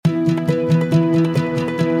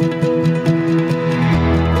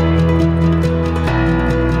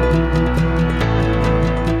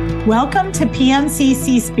Welcome to PNC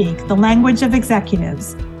C-Speak, the language of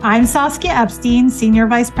executives. I'm Saskia Epstein, Senior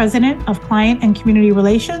Vice President of Client and Community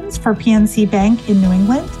Relations for PNC Bank in New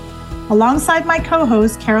England, alongside my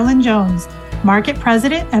co-host, Carolyn Jones, Market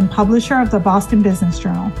President and Publisher of the Boston Business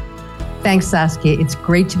Journal. Thanks, Saskia. It's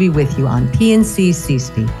great to be with you on PNC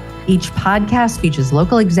C-Speak. Each podcast features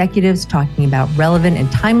local executives talking about relevant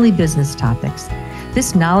and timely business topics.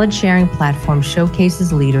 This knowledge-sharing platform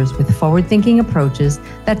showcases leaders with forward-thinking approaches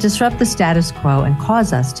that disrupt the status quo and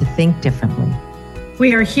cause us to think differently.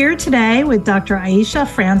 We are here today with Dr. Aisha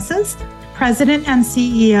Francis, President and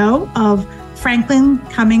CEO of Franklin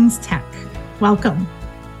Cummings Tech. Welcome.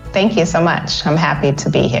 Thank you so much. I'm happy to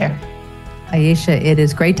be here. Aisha, it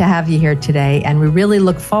is great to have you here today, and we really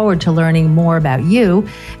look forward to learning more about you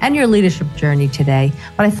and your leadership journey today.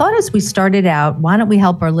 But I thought as we started out, why don't we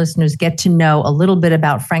help our listeners get to know a little bit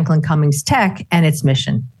about Franklin Cummings Tech and its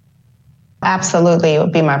mission? Absolutely. It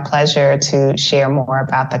would be my pleasure to share more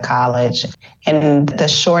about the college. In the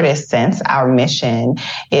shortest sense, our mission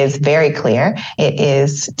is very clear. It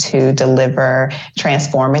is to deliver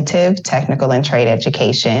transformative technical and trade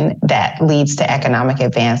education that leads to economic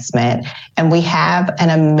advancement. And we have an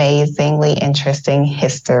amazingly interesting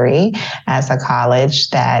history as a college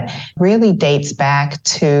that really dates back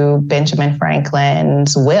to Benjamin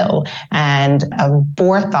Franklin's will and a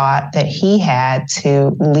forethought that he had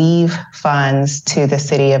to leave funds to the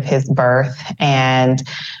city of his birth and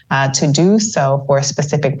to do so for a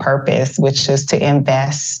specific purpose, which is to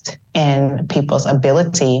invest in people's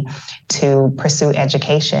ability to pursue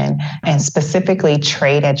education and specifically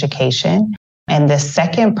trade education. And the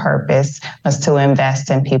second purpose was to invest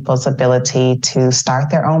in people's ability to start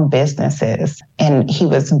their own businesses. And he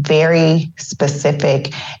was very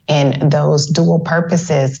specific in those dual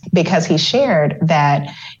purposes because he shared that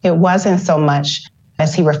it wasn't so much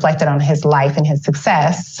as he reflected on his life and his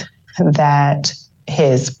success that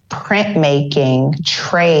his printmaking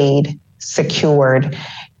trade secured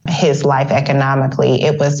his life economically.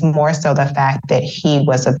 It was more so the fact that he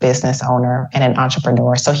was a business owner and an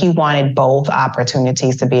entrepreneur. So he wanted both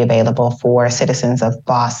opportunities to be available for citizens of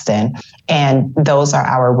Boston. And those are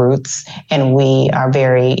our roots. And we are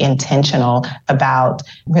very intentional about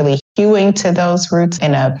really hewing to those roots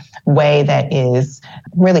in a way that is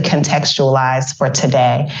really contextualized for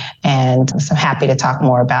today. And so happy to talk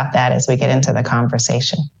more about that as we get into the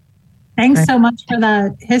conversation. Thanks so much for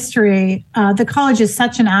that history. The college is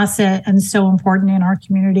such an asset and so important in our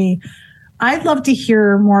community. I'd love to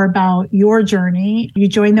hear more about your journey. You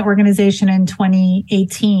joined the organization in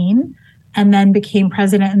 2018 and then became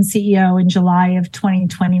president and CEO in July of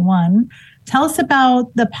 2021. Tell us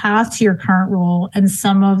about the path to your current role and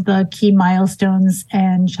some of the key milestones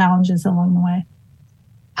and challenges along the way.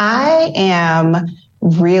 I am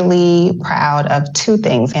really proud of two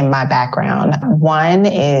things in my background. One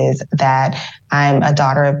is that I'm a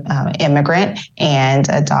daughter of immigrant and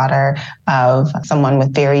a daughter of someone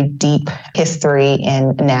with very deep history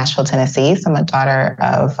in Nashville, Tennessee. So I'm a daughter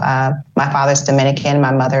of my father's Dominican.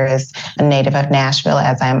 My mother is a native of Nashville,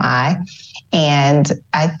 as am I. And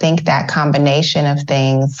I think that combination of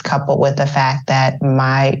things, coupled with the fact that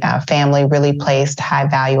my family really placed high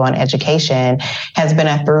value on education, has been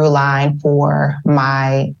a through line for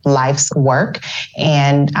my life's work.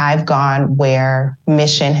 And I've gone where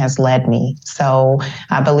mission has led me. So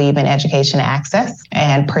I believe in education access,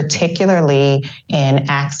 and particularly in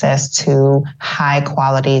access to high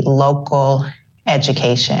quality local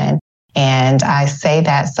education. And I say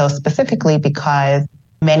that so specifically because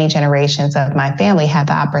many generations of my family had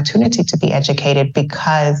the opportunity to be educated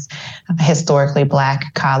because historically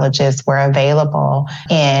Black colleges were available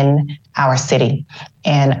in our city.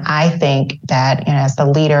 And I think that, as the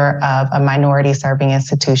leader of a minority serving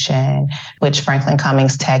institution, which Franklin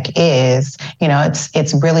Cummings Tech is,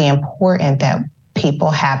 it's really important that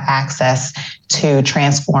people have access to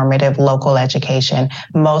transformative local education.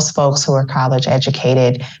 Most folks who are college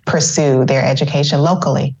educated pursue their education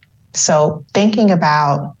locally. So thinking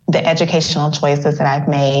about the educational choices that I've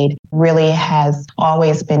made really has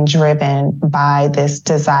always been driven by this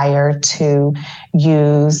desire to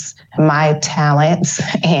use my talents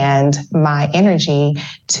and my energy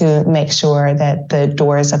to make sure that the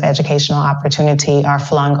doors of educational opportunity are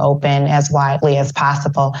flung open as widely as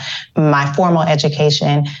possible. My formal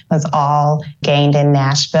education was all gained in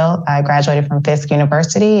Nashville. I graduated from Fisk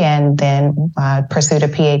University and then pursued a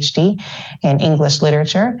PhD in English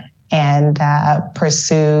literature. and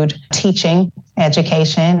pursued teaching,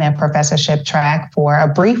 education, and professorship track for a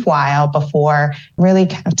brief while before really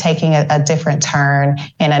kind of taking a different turn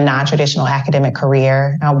in a non-traditional academic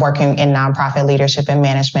career, working in nonprofit leadership and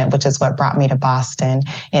management, which is what brought me to Boston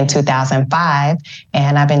in 2005.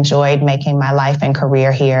 And I've enjoyed making my life and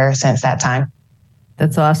career here since that time.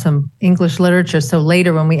 That's awesome. English literature. So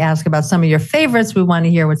later when we ask about some of your favorites, we want to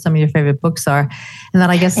hear what some of your favorite books are. And then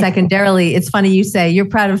I guess secondarily, it's funny you say you're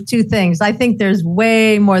proud of 2 things. I think there's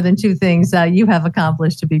way more than 2 things you have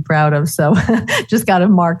accomplished to be proud of. So just got to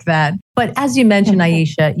mark that. But as you mentioned,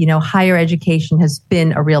 Aisha, higher education has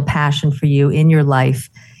been a real passion for you in your life,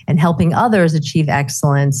 and helping others achieve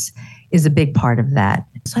excellence is a big part of that.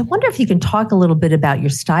 So I wonder if you can talk a little bit about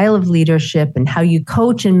your style of leadership and how you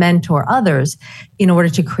coach and mentor others in order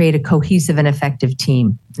to create a cohesive and effective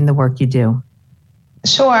team in the work you do.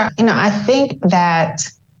 Sure. I think that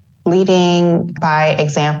leading by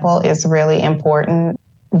example is really important.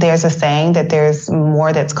 There's a saying that there's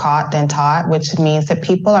more that's caught than taught, which means that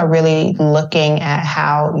people are really looking at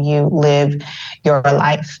how you live your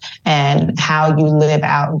life and how you live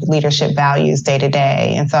out leadership values day to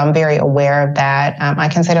day. And so I'm very aware of that. I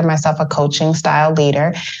consider myself a coaching style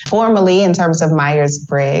leader. Formally, in terms of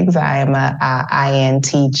Myers-Briggs, I am a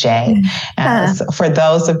INTJ. So for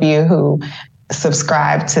those of you who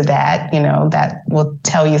subscribe to that, that will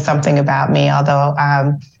tell you something about me, although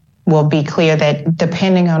will be clear that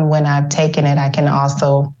depending on when I've taken it, I can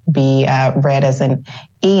also be read as an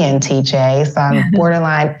ENTJ. So I'm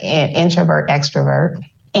borderline introvert, extrovert.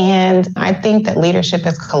 And I think that leadership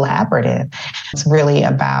is collaborative. It's really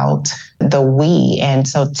about the we. And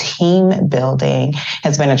so team building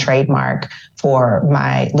has been a trademark for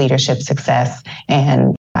my leadership success.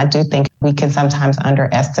 And I do think we can sometimes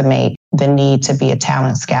underestimate the need to be a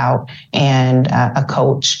talent scout and a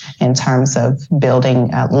coach in terms of building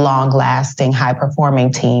long-lasting,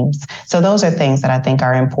 high-performing teams. So those are things that I think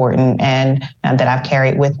are important and that I've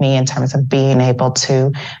carried with me in terms of being able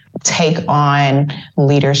to take on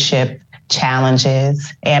leadership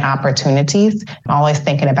challenges and opportunities. I'm always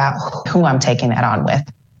thinking about who I'm taking that on with.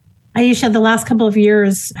 Aisha, the last couple of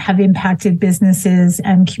years have impacted businesses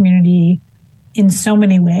and community in so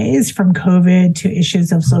many ways, from COVID to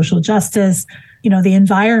issues of social justice. The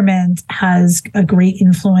environment has a great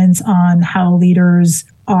influence on how leaders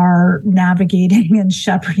are navigating and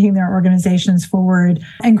shepherding their organizations forward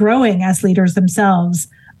and growing as leaders themselves.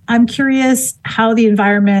 I'm curious how the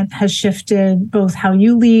environment has shifted both how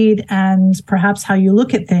you lead and perhaps how you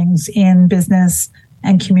look at things in business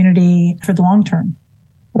and community for the long term.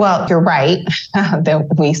 Well, you're right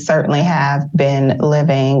that we certainly have been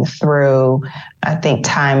living through, I think,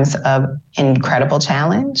 times of incredible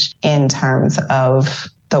challenge in terms of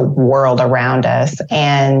the world around us.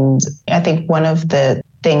 And I think one of the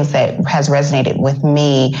things that has resonated with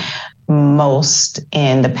me most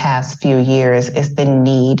in the past few years is the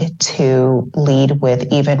need to lead with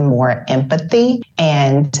even more empathy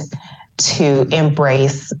and to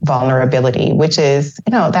embrace vulnerability, which is,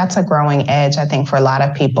 that's a growing edge, I think, for a lot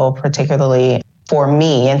of people, particularly for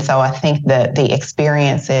me. And so I think that the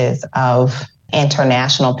experiences of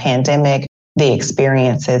international pandemic, the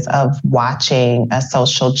experiences of watching a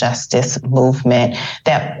social justice movement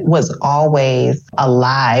that was always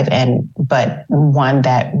alive but one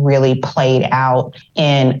that really played out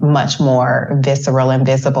in much more visceral and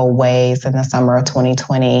visible ways in the summer of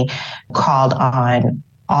 2020 called on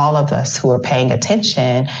all of us who are paying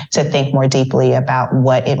attention to think more deeply about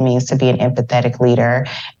what it means to be an empathetic leader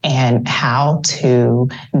and how to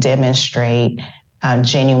demonstrate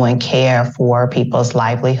genuine care for people's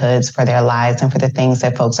livelihoods, for their lives, and for the things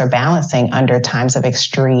that folks are balancing under times of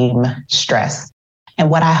extreme stress. And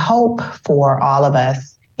what I hope for all of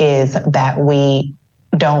us is that we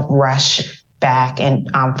don't rush back and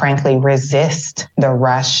frankly resist the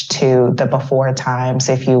rush to the before times,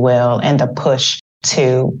 if you will, and the push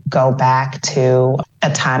to go back to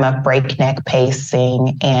a time of breakneck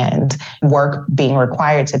pacing and work being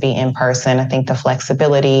required to be in person. I think the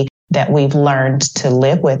flexibility that we've learned to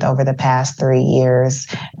live with over the past 3 years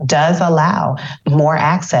does allow more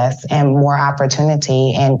access and more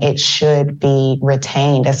opportunity, and it should be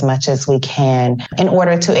retained as much as we can in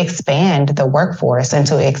order to expand the workforce and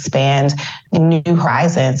to expand new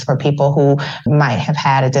horizons for people who might have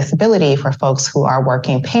had a disability, for folks who are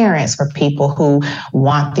working parents, for people who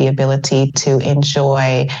want the ability to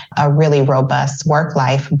enjoy a really robust work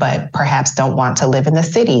life, but perhaps don't want to live in the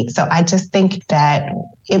city. So I just think that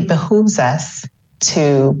it behooves us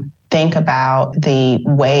to think about the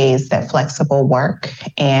ways that flexible work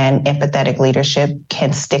and empathetic leadership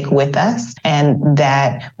can stick with us, and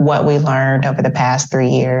that what we learned over the past 3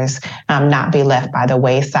 years not be left by the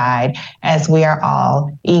wayside, as we are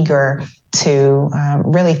all eager to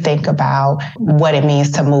really think about what it means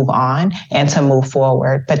to move on and to move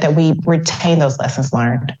forward, but that we retain those lessons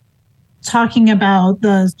learned. Talking about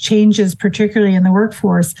the changes, particularly in the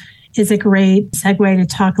workforce, is a great segue to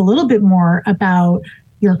talk a little bit more about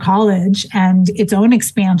your college and its own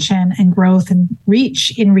expansion and growth and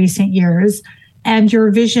reach in recent years, and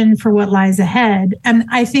your vision for what lies ahead. And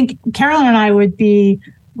I think Carolyn and I would be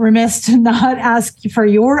remiss to not ask for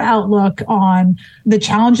your outlook on the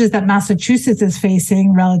challenges that Massachusetts is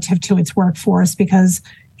facing relative to its workforce, because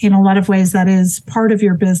in a lot of ways that is part of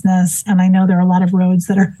your business. And I know there are a lot of roads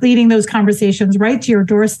that are leading those conversations right to your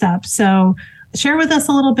doorstep. So share with us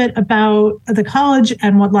a little bit about the college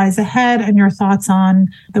and what lies ahead and your thoughts on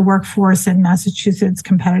the workforce and Massachusetts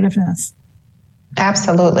competitiveness.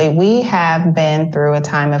 Absolutely. We have been through a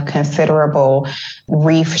time of considerable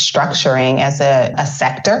restructuring as a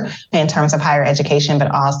sector in terms of higher education, but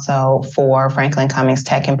also for Franklin Cummings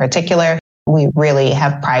Tech in particular. We really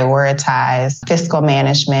have prioritized fiscal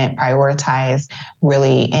management, prioritized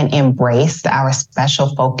really and embraced our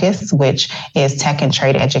special focus, which is tech and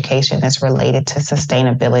trade education that's related to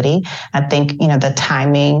sustainability. I think, the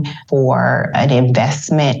timing for an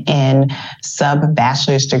investment in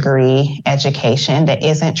sub-bachelor's degree education that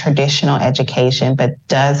isn't traditional education, but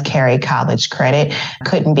does carry college credit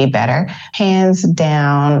couldn't be better. Hands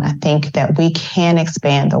down, I think that we can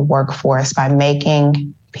expand the workforce by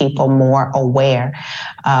making people more aware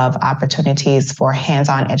of opportunities for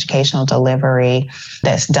hands-on educational delivery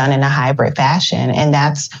that's done in a hybrid fashion. And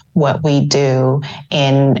that's what we do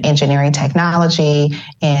in engineering technology,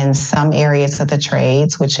 in some areas of the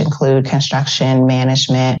trades, which include construction,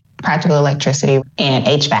 management, practical electricity, and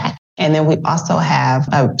HVAC. And then we also have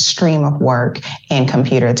a stream of work in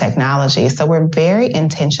computer technology. So we're very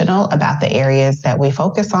intentional about the areas that we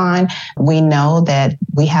focus on. We know that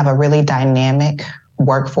we have a really dynamic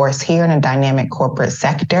workforce here in a dynamic corporate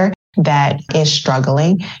sector that is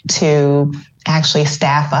struggling to actually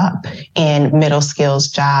staff up in middle skills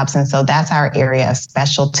jobs. And so that's our area of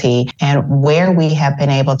specialty. And where we have been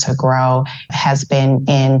able to grow has been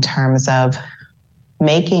in terms of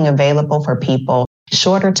making available for people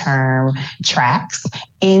shorter term tracks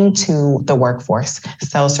into the workforce.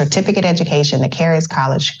 So certificate education that carries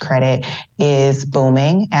college credit is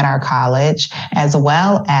booming at our college, as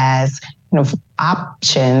well as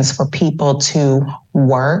options for people to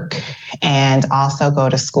work and also go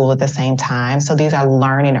to school at the same time. So these are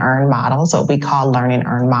learn and earn models, what we call learn and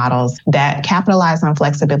earn models, that capitalize on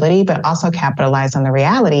flexibility, but also capitalize on the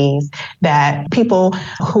realities that people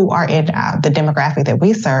who are in the demographic that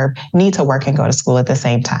we serve need to work and go to school at the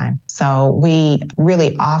same time. So we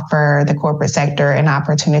really offer the corporate sector an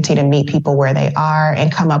opportunity to meet people where they are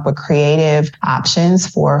and come up with creative options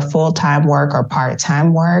for full-time work or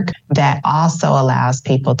part-time work that also allows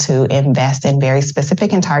people to invest in very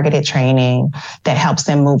specific and targeted training that helps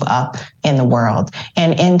them move up in the world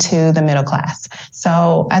and into the middle class.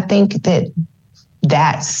 So I think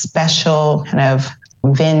that special kind of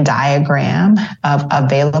Venn diagram of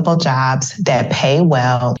available jobs that pay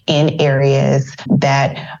well in areas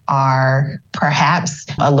that are perhaps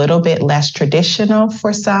a little bit less traditional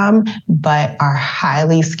for some, but are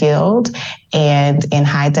highly skilled and in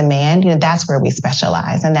high demand, that's where we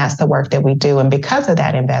specialize. And that's the work that we do. And because of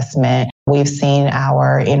that investment, we've seen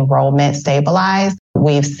our enrollment stabilize.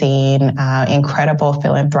 We've seen incredible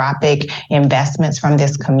philanthropic investments from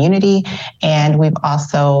this community. And we've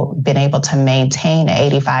also been able to maintain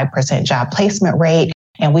an 85% job placement rate.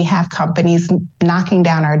 And we have companies knocking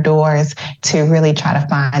down our doors to really try to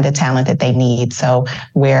find the talent that they need. So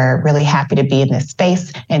we're really happy to be in this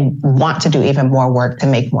space and want to do even more work to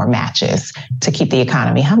make more matches to keep the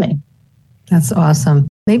economy humming. That's awesome.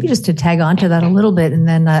 Maybe just to tag on to that a little bit, and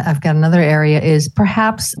then I've got another area is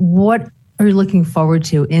perhaps what are you looking forward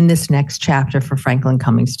to in this next chapter for Franklin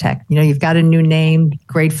Cummings Tech? You've got a new name,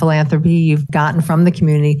 great philanthropy you've gotten from the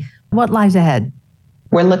community. What lies ahead?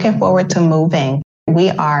 We're looking forward to moving. We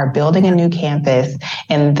are building a new campus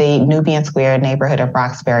in the Nubian Square neighborhood of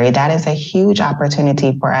Roxbury. That is a huge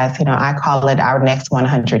opportunity for us. I call it our next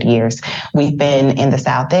 100 years. We've been in the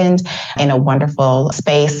South End in a wonderful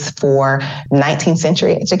space for 19th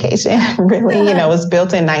century education. Really, it was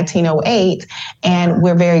built in 1908. And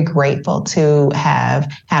we're very grateful to have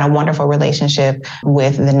had a wonderful relationship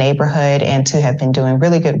with the neighborhood and to have been doing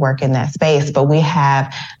really good work in that space. But we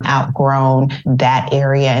have outgrown that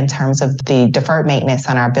area in terms of the deferred maintenance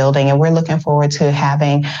on our building. And we're looking forward to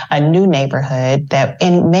having a new neighborhood that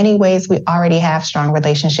in many ways we already have strong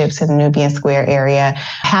relationships in the Nubian Square area.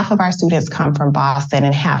 Half of our students come from Boston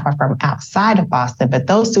and half are from outside of Boston. But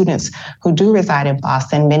those students who do reside in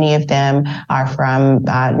Boston, many of them are from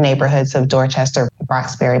neighborhoods of Dorchester,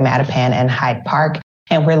 Roxbury, Mattapan, and Hyde Park.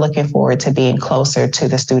 And we're looking forward to being closer to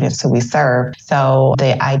the students who we serve. So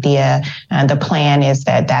the idea and the plan is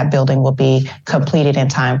that that building will be completed in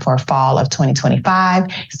time for fall of 2025.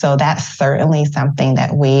 So that's certainly something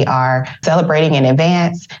that we are celebrating in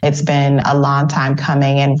advance. It's been a long time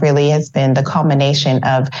coming and really has been the culmination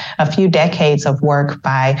of a few decades of work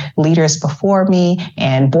by leaders before me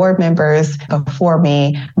and board members before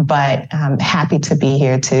me, but I'm happy to be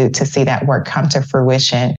here to see that work come to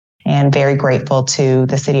fruition. And very grateful to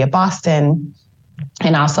the city of Boston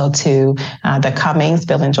and also to the Cummings,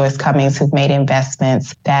 Bill and Joyce Cummings, who've made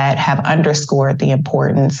investments that have underscored the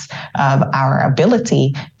importance of our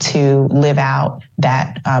ability to live out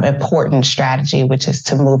that important strategy, which is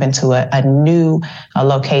to move into a new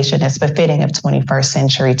location that's befitting of 21st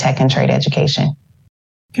century tech and trade education.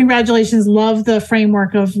 Congratulations. Love the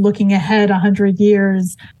framework of looking ahead 100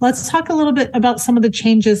 years. Let's talk a little bit about some of the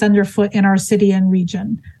changes underfoot in our city and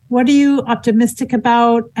region. What are you optimistic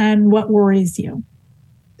about and what worries you?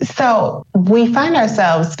 So we find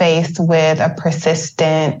ourselves faced with a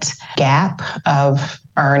persistent gap of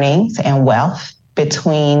earnings and wealth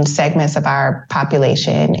between segments of our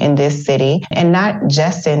population in this city, and not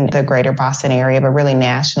just in the greater Boston area, but really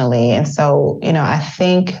nationally. And so, I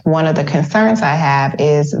think one of the concerns I have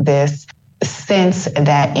is this sense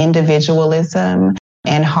that individualism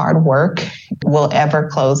and hard work will ever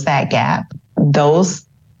close that gap. Those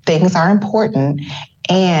things are important.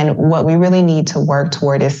 And what we really need to work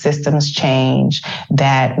toward is systems change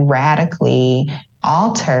that radically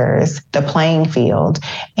alters the playing field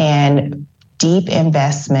and deep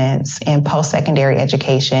investments in post-secondary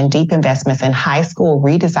education, deep investments in high school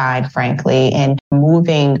redesign, frankly, and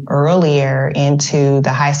moving earlier into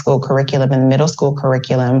the high school curriculum and middle school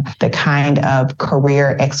curriculum, the kind of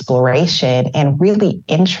career exploration and really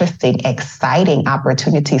interesting, exciting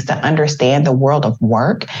opportunities to understand the world of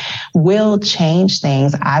work will change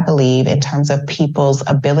things, I believe, in terms of people's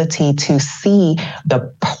ability to see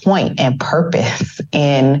the point and purpose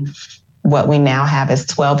in what we now have as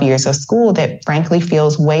 12 years of school that frankly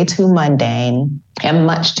feels way too mundane and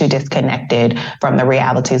much too disconnected from the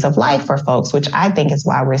realities of life for folks, which I think is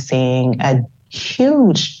why we're seeing a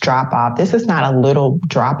huge drop off. This is not a little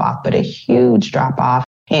drop off, but a huge drop off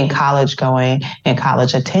in college going and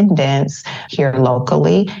college attendance here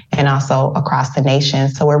locally and also across the nation.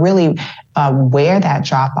 So we're really where that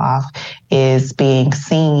drop off is being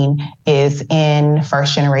seen is in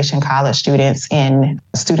first generation college students, in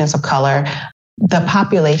students of color, the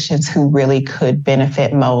populations who really could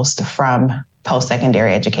benefit most from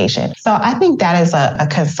post-secondary education. So I think that is a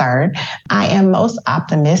concern. I am most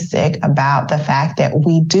optimistic about the fact that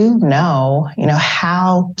we do know,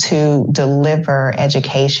 how to deliver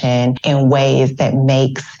education in ways that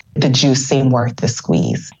makes the juice seem worth the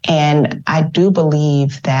squeeze. And I do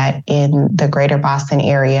believe that in the greater Boston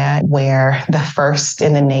area, where the first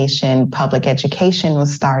in the nation public education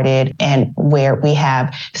was started and where we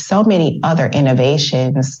have so many other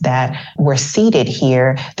innovations that were seeded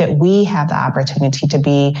here, that we have the opportunity to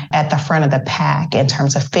be at the front of the pack in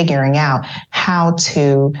terms of figuring out how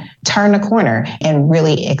to turn the corner and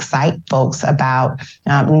really excite folks about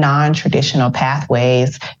non-traditional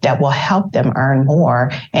pathways that will help them earn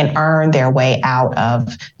more and earn their way out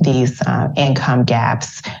of these income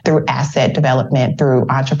gaps through asset development, through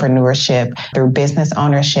entrepreneurship, through business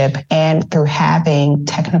ownership, and through having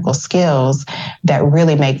technical skills that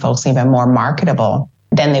really make folks even more marketable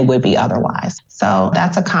than they would be otherwise. So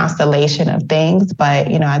that's a constellation of things. But,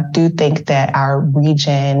 I do think that our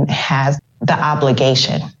region has the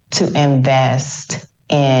obligation to invest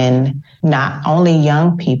in not only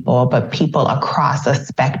young people, but people across a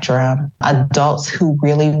spectrum, adults who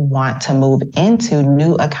really want to move into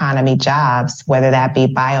new economy jobs, whether that be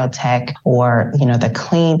biotech or, the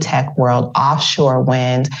clean tech world, offshore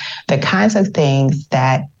wind, the kinds of things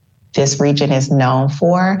that this region is known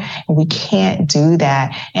for. We can't do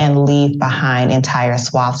that and leave behind entire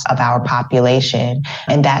swaths of our population.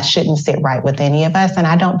 And that shouldn't sit right with any of us. And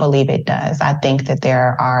I don't believe it does. I think that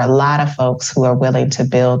there are a lot of folks who are willing to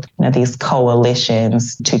build these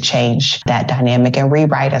coalitions to change that dynamic and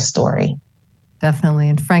rewrite a story. Definitely.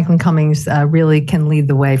 And Franklin Cummings really can lead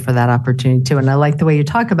the way for that opportunity too. And I like the way you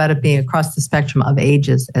talk about it being across the spectrum of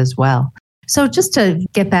ages as well. So just to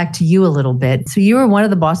get back to you a little bit, so you were one of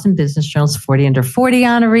the Boston Business Journal's 40 Under 40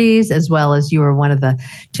 honorees, as well as you were one of the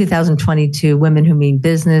 2022 Women Who Mean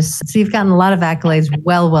Business. So you've gotten a lot of accolades,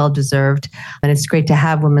 well deserved. And it's great to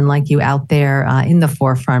have women like you out there in the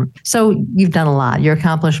forefront. So you've done a lot. Your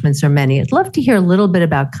accomplishments are many. I'd love to hear a little bit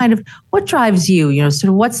about kind of what drives you, sort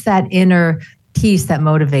of what's that inner piece that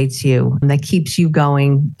motivates you and that keeps you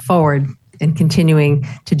going forward and continuing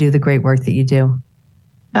to do the great work that you do?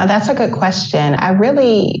 Now, that's a good question. I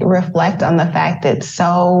really reflect on the fact that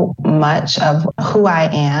so much of who I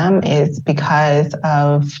am is because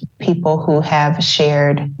of people who have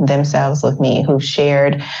shared themselves with me, who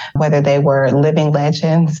shared, whether they were living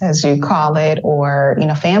legends, as you call it, or,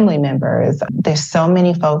 family members. There's so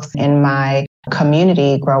many folks in my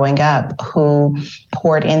community growing up who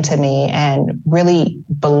poured into me and really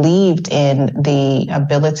believed in the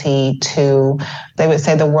ability to, they would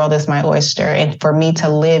say, the world is my oyster. And for me to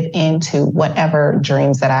live into whatever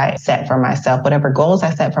dreams that I set for myself, whatever goals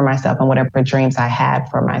I set for myself, and whatever dreams I had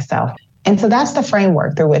for myself. And so that's the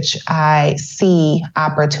framework through which I see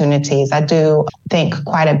opportunities. I do think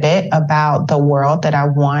quite a bit about the world that I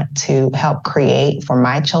want to help create for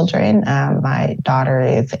my children. My daughter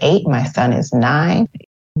is 8, my son is 9.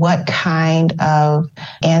 What kind of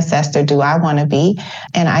ancestor do I want to be?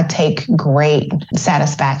 And I take great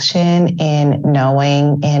satisfaction in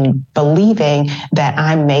knowing and believing that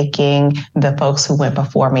I'm making the folks who went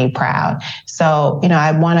before me proud. So,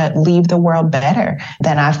 I want to leave the world better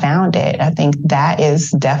than I found it. I think that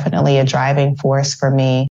is definitely a driving force for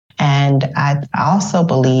me. And I also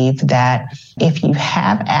believe that if you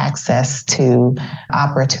have access to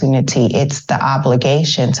opportunity, it's the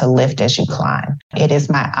obligation to lift as you climb. It is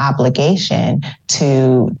my obligation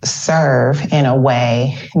to serve in a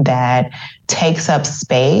way that takes up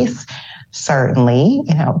space, certainly,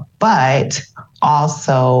 but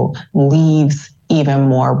also leaves even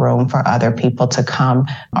more room for other people to come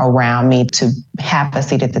around me, to have a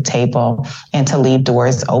seat at the table and to leave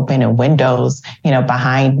doors open and windows,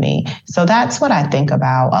 behind me. So that's what I think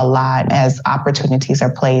about a lot as opportunities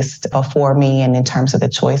are placed before me and in terms of the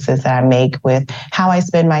choices that I make with how I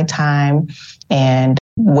spend my time and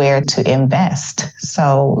where to invest.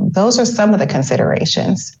 So those are some of the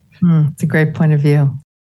considerations. It's a great point of view.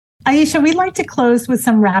 Aisha, we'd like to close with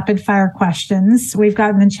some rapid fire questions. We've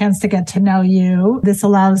gotten a chance to get to know you. This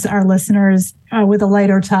allows our listeners with a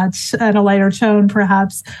lighter touch and a lighter tone,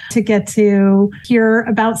 perhaps, to get to hear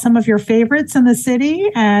about some of your favorites in the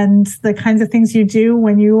city and the kinds of things you do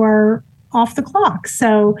when you are off the clock.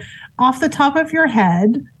 So off the top of your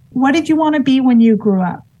head, what did you want to be when you grew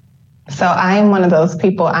up? So I am one of those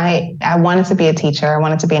people. I wanted to be a teacher. I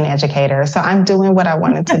wanted to be an educator. So I'm doing what I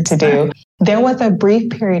wanted to do. There was a brief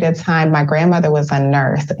period of time. My grandmother was a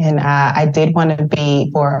nurse, and I did want to be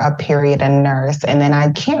for a period a nurse. And then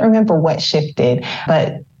I can't remember what shifted,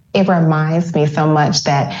 but it reminds me so much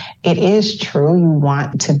that it is true. You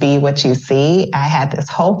want to be what you see. I had this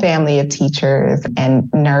whole family of teachers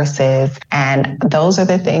and nurses, and those are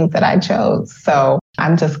the things that I chose. So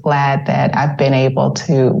I'm just glad that I've been able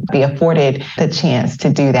to be afforded the chance to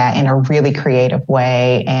do that in a really creative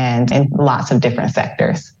way and in lots of different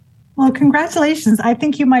sectors. Well, congratulations. I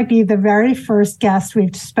think you might be the very first guest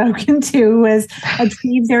we've spoken to who has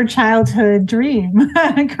achieved their childhood dream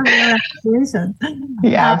and career aspirations.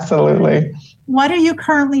 Yeah, absolutely. What are you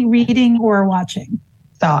currently reading or watching?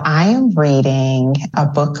 So I am reading a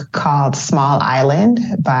book called Small Island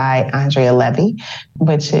by Andrea Levy,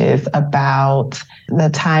 which is about the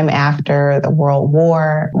time after the World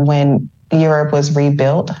War when Europe was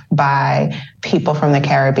rebuilt by people from the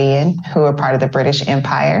Caribbean who were part of the British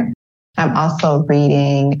Empire. I'm also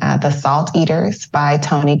reading The Salt Eaters by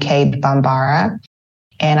Toni Cade Bambara.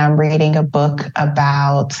 And I'm reading a book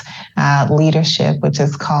about leadership, which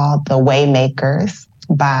is called The Waymakers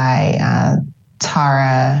by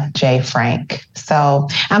Tara J. Frank. So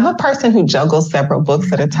I'm a person who juggles several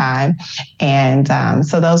books at a time. And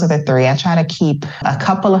so those are the three. I try to keep a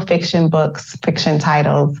couple of fiction books, fiction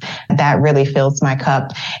titles that really fills my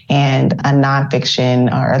cup, and a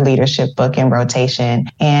nonfiction or a leadership book in rotation.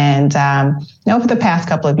 And over the past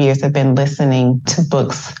couple of years, I've been listening to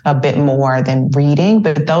books a bit more than reading.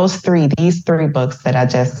 But these three books that I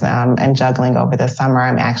just am juggling over the summer,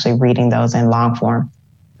 I'm actually reading those in long form.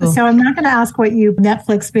 So I'm not going to ask what you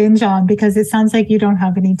Netflix binge on because it sounds like you don't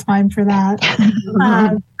have any time for that.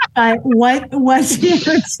 But what do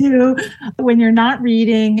you do when you're not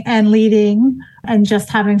reading and leading and just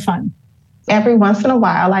having fun? Every once in a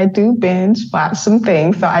while, I do binge watch some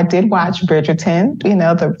things. So I did watch Bridgerton,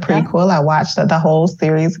 the prequel. I watched the whole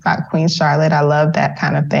series about Queen Charlotte. I love that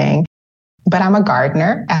kind of thing. But I'm a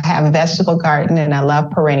gardener. I have a vegetable garden and I love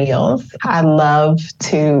perennials. I love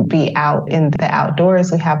to be out in the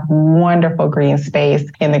outdoors. We have wonderful green space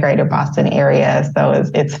in the greater Boston area. So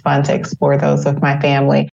it's fun to explore those with my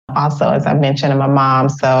family. Also, as I mentioned, I'm a mom.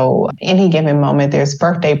 So any given moment, there's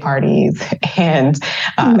birthday parties and,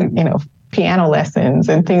 piano lessons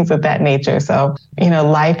and things of that nature. So,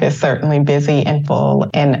 life is certainly busy and full,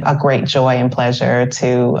 and a great joy and pleasure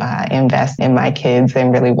to invest in my kids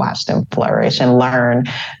and really watch them flourish and learn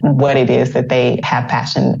what it is that they have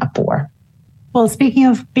passion for. Well, speaking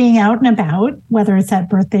of being out and about, whether it's at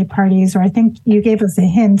birthday parties, or I think you gave us a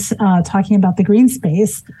hint talking about the green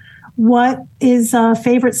space, what is a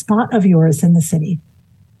favorite spot of yours in the city?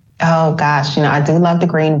 Oh, gosh, I do love the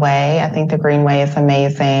Greenway. I think the Greenway is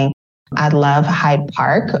amazing. I love Hyde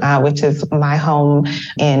Park, which is my home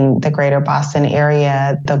in the greater Boston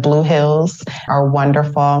area. The Blue Hills are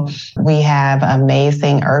wonderful. We have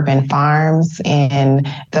amazing urban farms and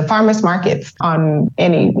the farmers markets on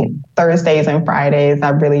any Thursdays and Fridays. I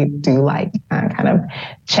really do like kind of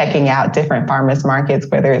checking out different farmers markets,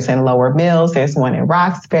 whether it's in Lower Mills, there's one in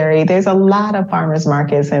Roxbury. There's a lot of farmers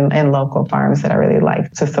markets and local farms that I really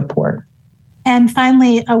like to support. And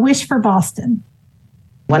finally, a wish for Boston.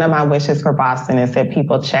 One of my wishes for Boston is that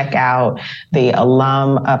people check out the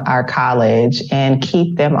alum of our college and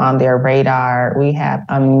keep them on their radar. We have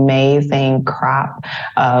amazing crop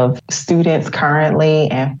of students currently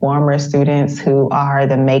and former students who are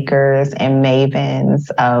the makers and mavens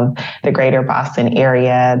of the greater Boston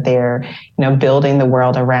area. They're, building the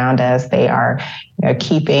world around us. They are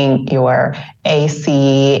keeping your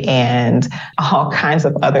AC and all kinds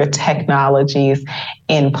of other technologies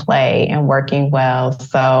in play and working well.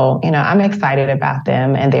 So, I'm excited about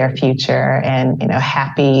them and their future and,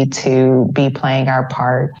 happy to be playing our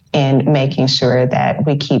part in making sure that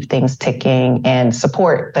we keep things ticking and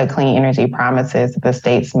support the clean energy promises the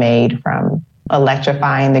state's made, from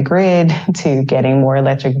electrifying the grid to getting more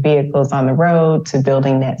electric vehicles on the road to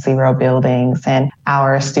building net zero buildings. And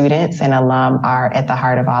our students and alum are at the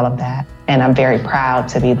heart of all of that. And I'm very proud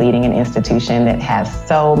to be leading an institution that has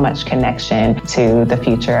so much connection to the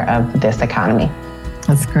future of this economy.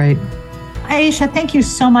 That's great. Aisha, thank you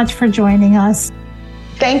so much for joining us.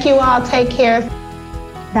 Thank you all. Take care.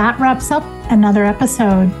 That wraps up another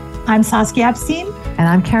episode. I'm Saskia Epstein. And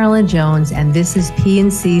I'm Carolyn Jones, and this is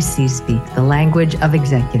PNC C-Speak, the language of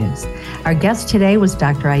executives. Our guest today was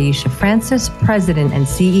Dr. Aisha Francis, President and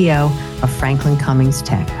CEO of Franklin Cummings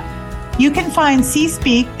Tech. You can find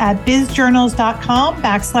C-Speak at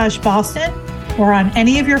bizjournals.com/Boston or on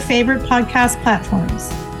any of your favorite podcast platforms.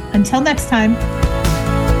 Until next time.